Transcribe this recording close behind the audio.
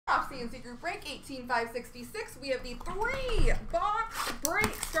CNC Group break 18566. We have the 3-box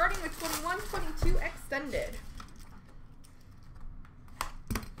break starting with 21-22 extended.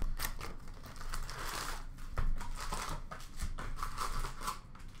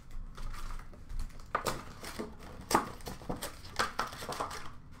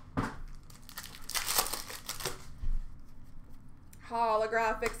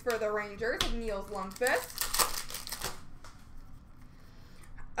 Holographics for the Rangers of Niels Lundqvist.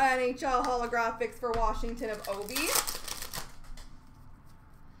 NHL holographics for Washington of Obi.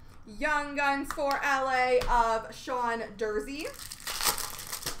 Young Guns for LA of Sean Durzi.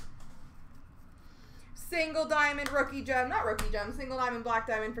 Single diamond rookie gem, not rookie gem, single diamond black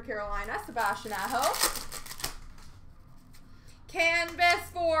diamond for Carolina, Sebastian Aho. Canvas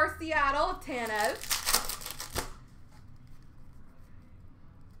for Seattle of Tanev.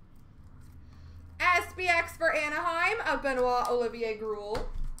 SBX for Anaheim of Benoit Olivier Gruel.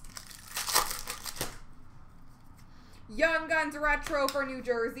 Young Guns Retro for New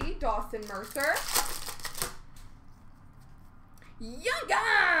Jersey, Dawson Mercer. Young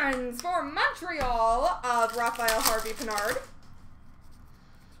Guns for Montreal of Raphael Harvey-Pinard.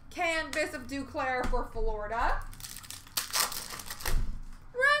 Canvas of Duclair for Florida.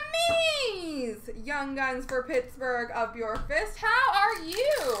 Ramise! Young Guns for Pittsburgh of Bjorkfist. How are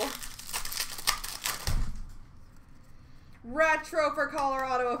you? Retro for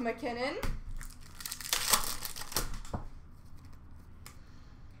Colorado of McKinnon.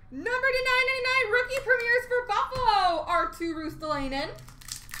 Number to 999 rookie premieres for Buffalo, Arturu Stalainen.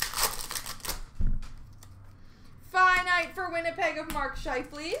 Finite for Winnipeg of Mark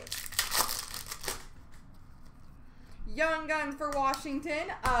Scheifele. Young Guns for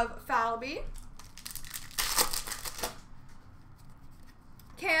Washington of Falby.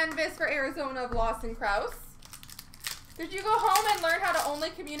 Canvas for Arizona of Lawson Krause. Did you go home and learn how to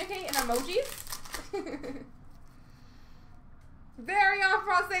only communicate in emojis? Variant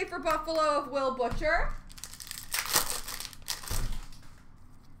Francais for Buffalo of Will Butcher.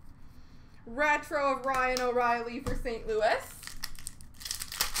 Retro of Ryan O'Reilly for St. Louis.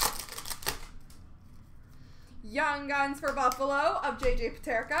 Young Guns for Buffalo of JJ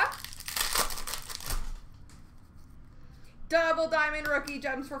Peterka. Double Diamond Rookie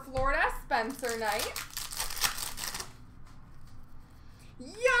Gems for Florida, Spencer Knight.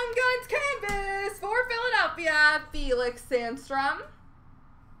 Young Guns Canvas for Philadelphia, Felix Sandstrom.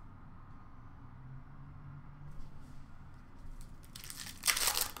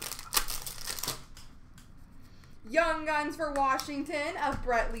 Young Guns for Washington of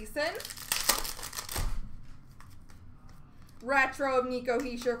Brett Leeson. Retro of Nico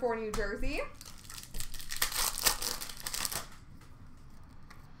Hischier for New Jersey.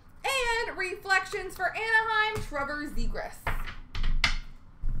 And Reflections for Anaheim, Trevor Zegras.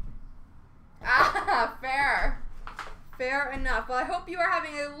 Ah, fair. Fair enough. Well, I hope you are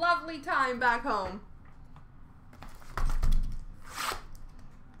having a lovely time back home.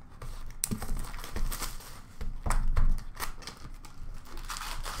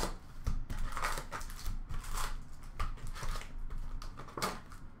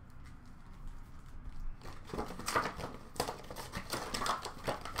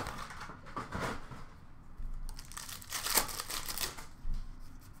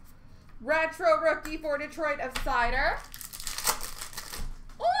 Retro rookie for Detroit of Sider.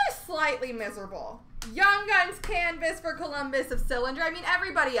 Only slightly miserable. Young Guns Canvas for Columbus of Cylinder. I mean,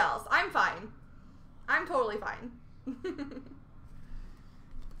 everybody else. I'm fine. I'm totally fine.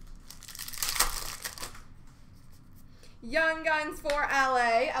 Young Guns for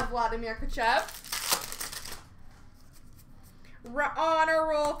LA of Vladimir Tkachev. Honor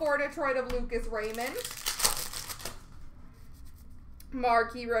Roll for Detroit of Lucas Raymond.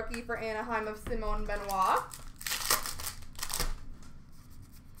 Marquee Rookie for Anaheim of Simone Benoit.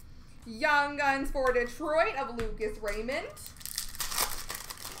 Young Guns for Detroit of Lucas Raymond.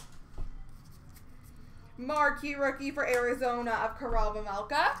 Marquee Rookie for Arizona of Karel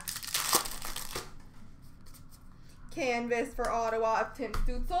Vejmelka. Canvas for Ottawa of Tim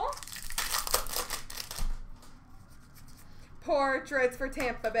Stützle. Portraits for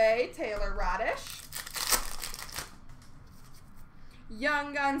Tampa Bay, Taylor Radish.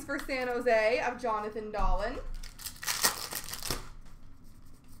 Young Guns for San Jose of Jonathan Dahlen.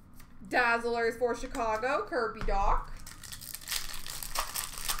 Dazzlers for Chicago, Kirby Dach.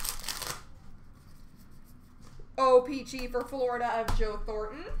 OPG for Florida of Joe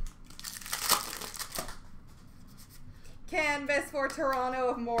Thornton. Canvas for Toronto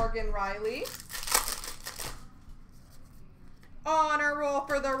of Morgan Riley. Honor Roll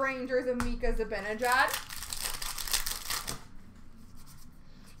for the Rangers of Mika Zibanejad.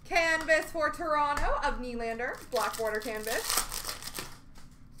 Canvas for Toronto of Nylander, black border canvas.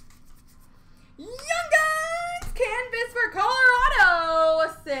 Young Guns canvas for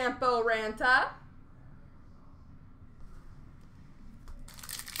Colorado, Sampo Ranta.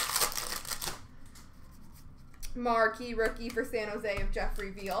 Marquee rookie for San Jose of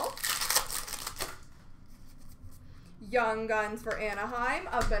Jeffrey Veal. Young Guns for Anaheim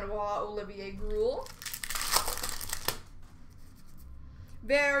of Benoit Olivier Groulx.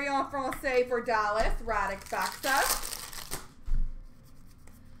 Variant Francais for Dallas, Radek Faksa.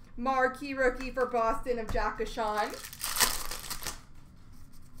 Marquee rookie for Boston of Jack Gachon.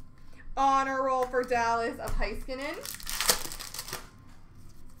 Honor roll for Dallas of Heiskanen.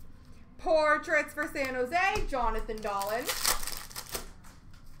 Portraits for San Jose, Jonathan Dahlen.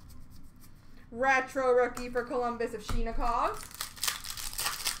 Retro rookie for Columbus of Shinikov.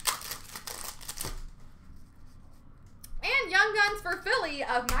 And Young Guns for Philly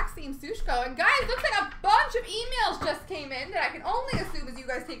of Maxime Sushko. And guys, looks like a bunch of emails just came in that I can only assume is you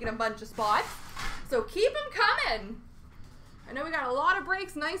guys taking a bunch of spots. So keep them coming. I know we got a lot of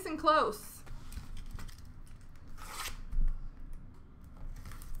breaks nice and close.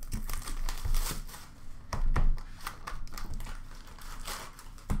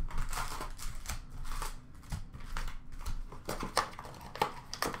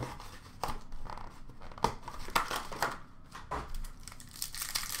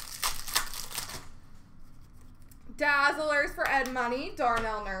 Dazzlers for Ed Money,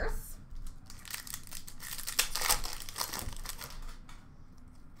 Darnell Nurse.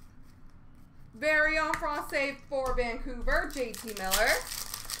 Variant Francais for Vancouver, JT Miller.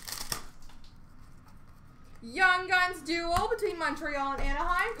 Young Guns duel between Montreal and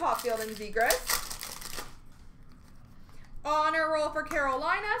Anaheim, Caulfield and Zegras. Honor roll for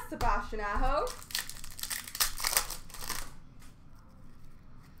Carolina, Sebastian Aho.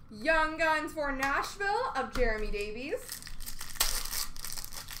 Young Guns for Nashville of Jeremy Davies.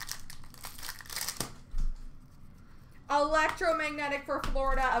 Electromagnetic for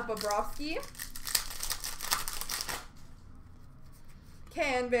Florida of Bobrovsky.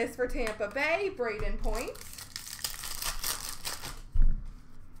 Canvas for Tampa Bay, Braden Point.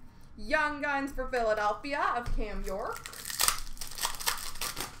 Young Guns for Philadelphia of Cam York.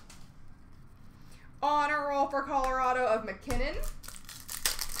 Honor roll for Colorado of McKinnon.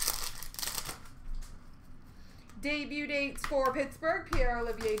 Debut dates for Pittsburgh,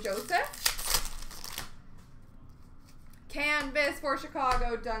 Pierre-Olivier Joseph. Canvas for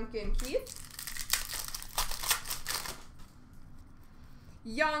Chicago, Duncan Keith.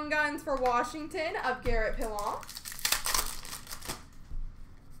 Young Guns for Washington of Garrett Pilon.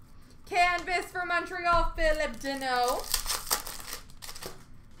 Canvas for Montreal, Philip Deneau.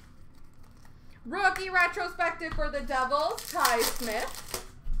 Rookie retrospective for the Devils, Ty Smith.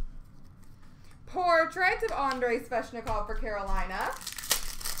 Portrait of Andrei Svechnikov for Carolina.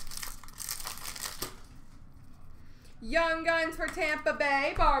 Young Guns for Tampa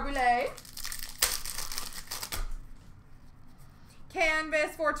Bay, Barboulay.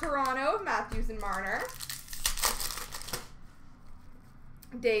 Canvas for Toronto, Matthews and Marner.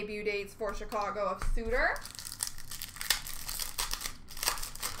 Debut dates for Chicago of Suter.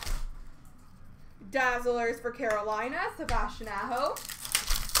 Dazzlers for Carolina, Sebastian Aho.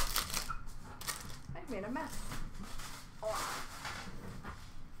 Made a mess. Oh.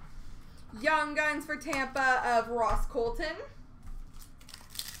 Young Guns for Tampa of Ross Colton.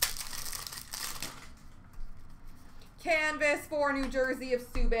 Canvas for New Jersey of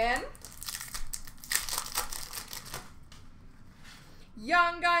Subban.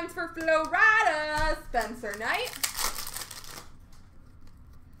 Young Guns for Florida, Spencer Knight.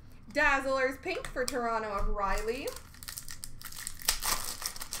 Dazzlers Pink for Toronto of Riley.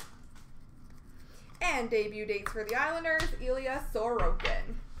 And debut dates for the Islanders, Ilya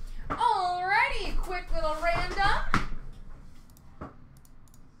Sorokin. Alrighty, quick little random.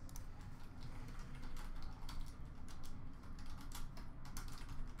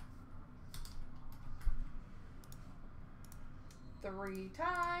 Three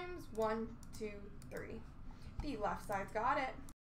times. 1, 2, 3. The left side's got it.